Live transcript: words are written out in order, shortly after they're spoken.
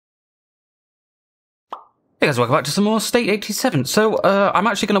Hey guys, welcome back to some more State 87. So, I'm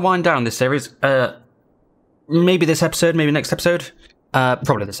actually going to wind down this series. Maybe this episode, maybe next episode.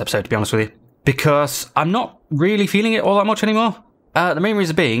 Probably this episode, to be honest with you. Because I'm not really feeling it all that much anymore. The main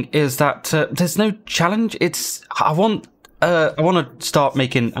reason being is that there's no challenge. I want to start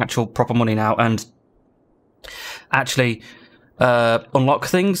making actual proper money now and actually unlock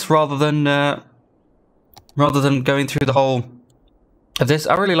things rather than going through the whole of this.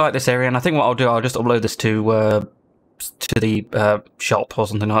 I really like this area, and I think what I'll do, I'll just upload this to the shop or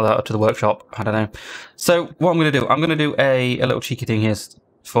something like that, or to the workshop. I don't know. So what I'm going to do, I'm going to do a little cheeky thing here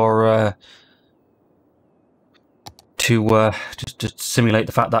for to just simulate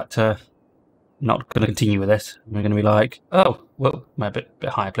the fact that I'm not going to continue with this. We're going to be like, oh, well, a bit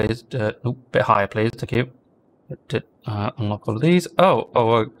higher, please. Bit higher, please. Thank you. Unlock all of these.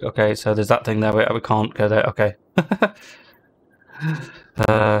 Oh, okay. So there's that thing there. We can't go there. Okay.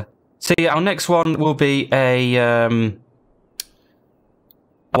 So yeah, our next one will be a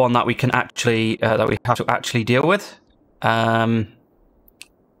one that we can actually that we have to actually deal with. And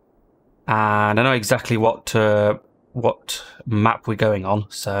I know exactly what map we're going on.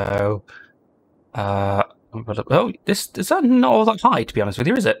 So oh, is that not all that high, to be honest with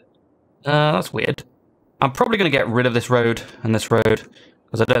you, is it? That's weird. I'm probably going to get rid of this road and this road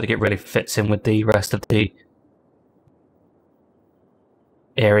because I don't think it really fits in with the rest of the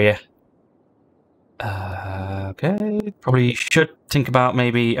area. Okay, probably should think about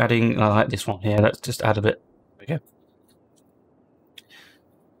maybe adding like this one here. Let's just add a bit. There we go.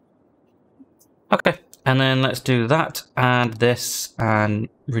 Okay, and then let's do that and this and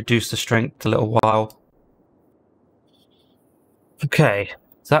reduce the strength a little while. Okay,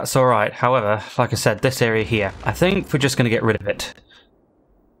 so that's all right. However, like I said, this area here, I think we're just going to get rid of it.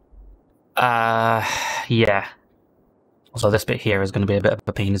 Yeah. Also, this bit here is going to be a bit of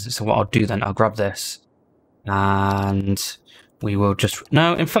a pain. So what I'll do then, I'll grab this, and we will just...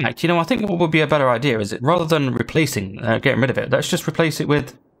 No, in fact, you know, I think what would be a better idea is it, rather than replacing, getting rid of it, let's just replace it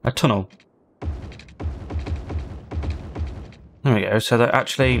with a tunnel. There we go, so that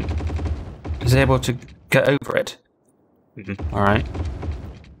actually is able to get over it. All right.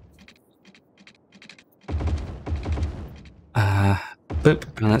 Boop,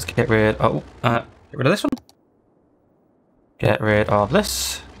 and let's get rid... Oh, get rid of this one. Get rid of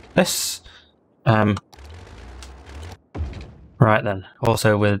this. Right then.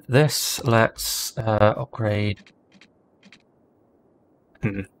 Also with this, let's upgrade.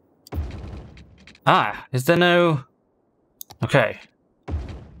 Ah, is there no... Okay.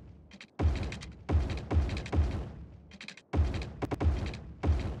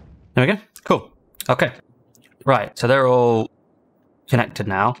 There we go. Cool. Okay. Right, so they're all connected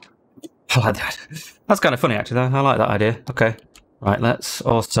now. I like that. That's kind of funny, actually, though. I like that idea. Okay. Right, let's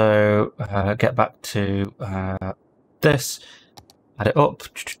also get back to this. Add it up.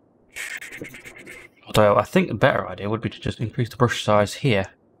 Although I think the better idea would be to just increase the brush size here.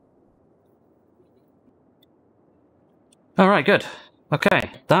 Alright, good.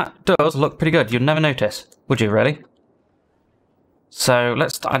 Okay, that does look pretty good. You'd never notice, would you, really? So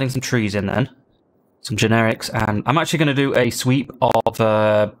let's start adding some trees in then. Some generics, and I'm actually going to do a sweep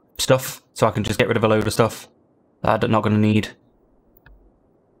of stuff, so I can just get rid of a load of stuff that I'm not going to need.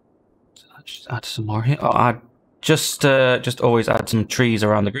 So let's just add some more here. Oh, I just always add some trees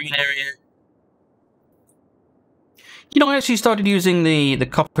around the green area. You know, I actually started using the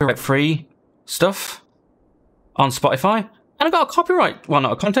copyright-free stuff on Spotify, and I got a copyright, well,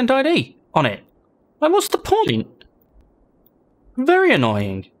 not a content ID on it. Like, what's the point? Very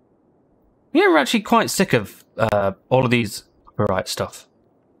annoying. Yeah, we're actually quite sick of all of these copyright stuff,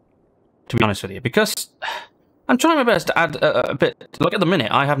 to be honest with you, because I'm trying my best to add a bit. Like at the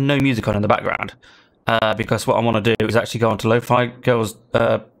minute, I have no music on in the background because what I want to do is actually go onto Lo-Fi Girls,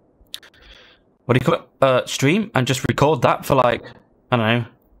 what do you call it, stream, and just record that for like, I don't know,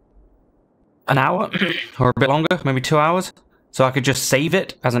 an hour or a bit longer, maybe 2 hours, so I could just save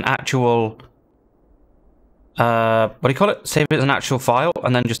it as an actual, what do you call it? Save it as an actual file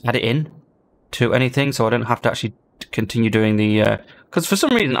and then just add it in to anything, so I don't have to actually continue doing the... Because for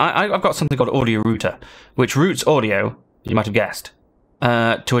some reason, I've got something called Audio Router, which routes audio, you might have guessed,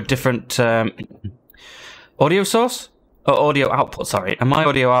 to a different audio source? Or audio output, sorry. And my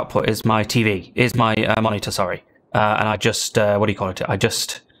audio output is my TV, is my monitor, sorry. And I just, what do you call it? I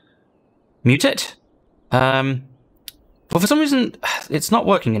just mute it. But for some reason, it's not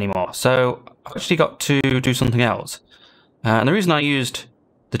working anymore, so I've actually got to do something else. And the reason I used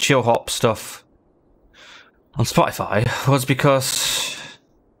the chill hop stuff on Spotify was because,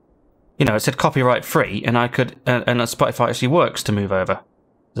 you know, it said copyright free, and I could, and Spotify actually works to move over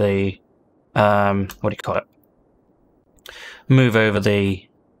the what do you call it? Move over the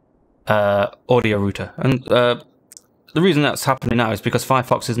audio router. And the reason that's happening now is because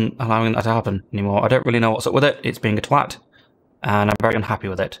Firefox isn't allowing that to happen anymore. I don't really know what's up with it. It's being a twat, and I'm very unhappy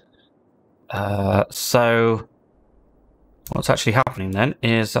with it. So what's actually happening then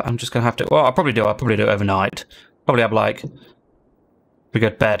is that I'm just going to have to... Well, I'll probably do it overnight. Probably have like... We go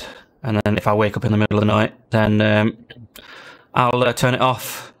to bed, and then if I wake up in the middle of the night, then I'll turn it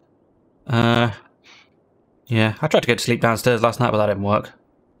off. Yeah, I tried to get to sleep downstairs last night, but that didn't work.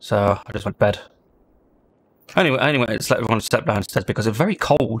 So I just went to bed. Anyway, it's let everyone step downstairs because it's very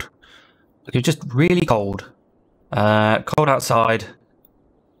cold. Like, it's just really cold. Cold outside.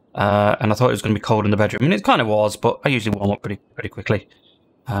 And I thought it was going to be cold in the bedroom. I mean, it kind of was, but I usually warm up pretty quickly.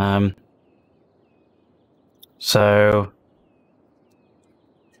 So...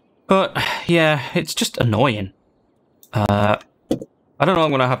 But, yeah, it's just annoying. I don't know what I'm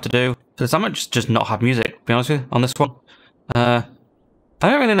going to have to do. Because I might just not have music, to be honest with you, on this one. I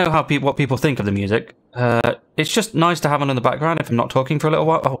don't really know how what people think of the music. It's just nice to have on in the background if I'm not talking for a little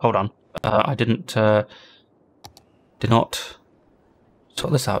while. Oh, hold on. I did not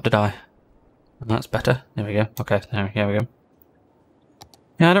sort this out, did I? That's better. There we go. Okay, here we go.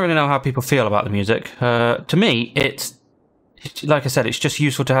 Yeah, I don't really know how people feel about the music. To me, it's like I said, it's just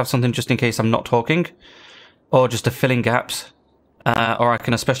useful to have something just in case I'm not talking, or just to fill in gaps. Or I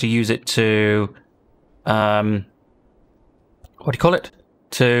can especially use it to, what do you call it?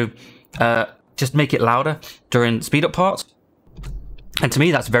 To just make it louder during speed up parts. And to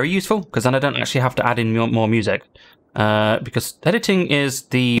me, that's very useful because then I don't actually have to add in more music. Because editing is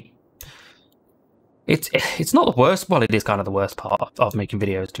it's not the worst. Well, it is kind of the worst part of making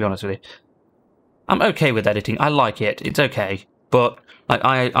videos, to be honest with you. I'm okay with editing. I like it. It's okay. But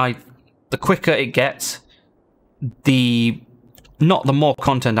like the quicker it gets, not the more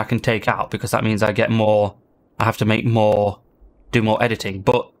content I can take out, because that means I have to make more, do more editing,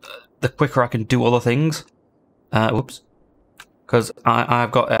 but the quicker I can do other things. Whoops. Because I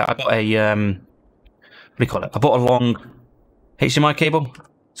got a, what do you call it? I bought a long HDMI cable,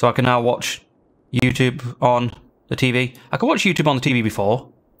 so I can now watch YouTube on the TV. I could watch YouTube on the TV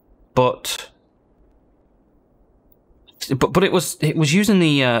before, but it was using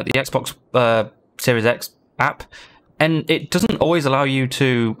the Xbox Series X app. And it doesn't always allow you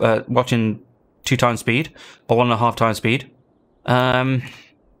to watch in 2 times speed or 1.5 times speed, and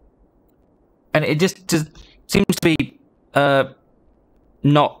it just seems to be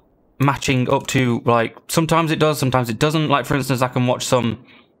not matching up to, like, sometimes it does, sometimes it doesn't. Like, for instance, I can watch some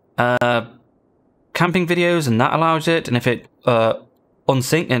camping videos, and that allows it. And if it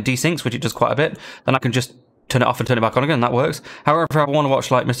unsyncs and desyncs, which it does quite a bit, then I can just turn it off and turn it back on again. And that works. However, if I want to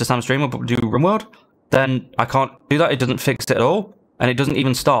watch like Mr. Sam Stream or do RimWorld, then I can't do that. It doesn't fix it at all, and it doesn't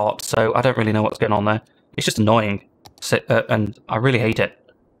even start, so I don't really know what's going on there. It's just annoying, and I really hate it.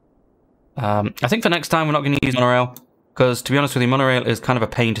 I think for next time we're not going to use monorail, because to be honest with you, monorail is kind of a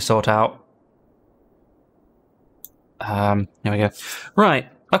pain to sort out. Here we go. Right,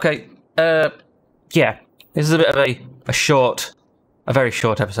 okay. Yeah, this is a bit of a very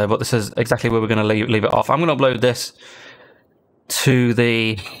short episode, but this is exactly where we're going to leave it off. I'm going to upload this to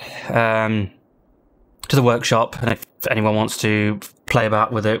the workshop, and if anyone wants to play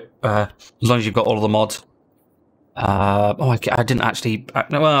about with it, as long as you've got all of the mods. I didn't actually...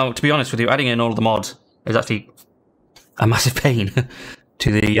 Well, to be honest with you, adding in all of the mods is actually a massive pain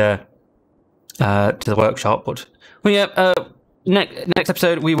to the workshop. But well, yeah, next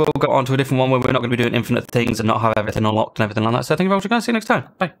episode we will go on to a different one where we're not going to be doing infinite things and not have everything unlocked and everything like that. So thank you very much, guys. See you next time.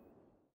 Bye.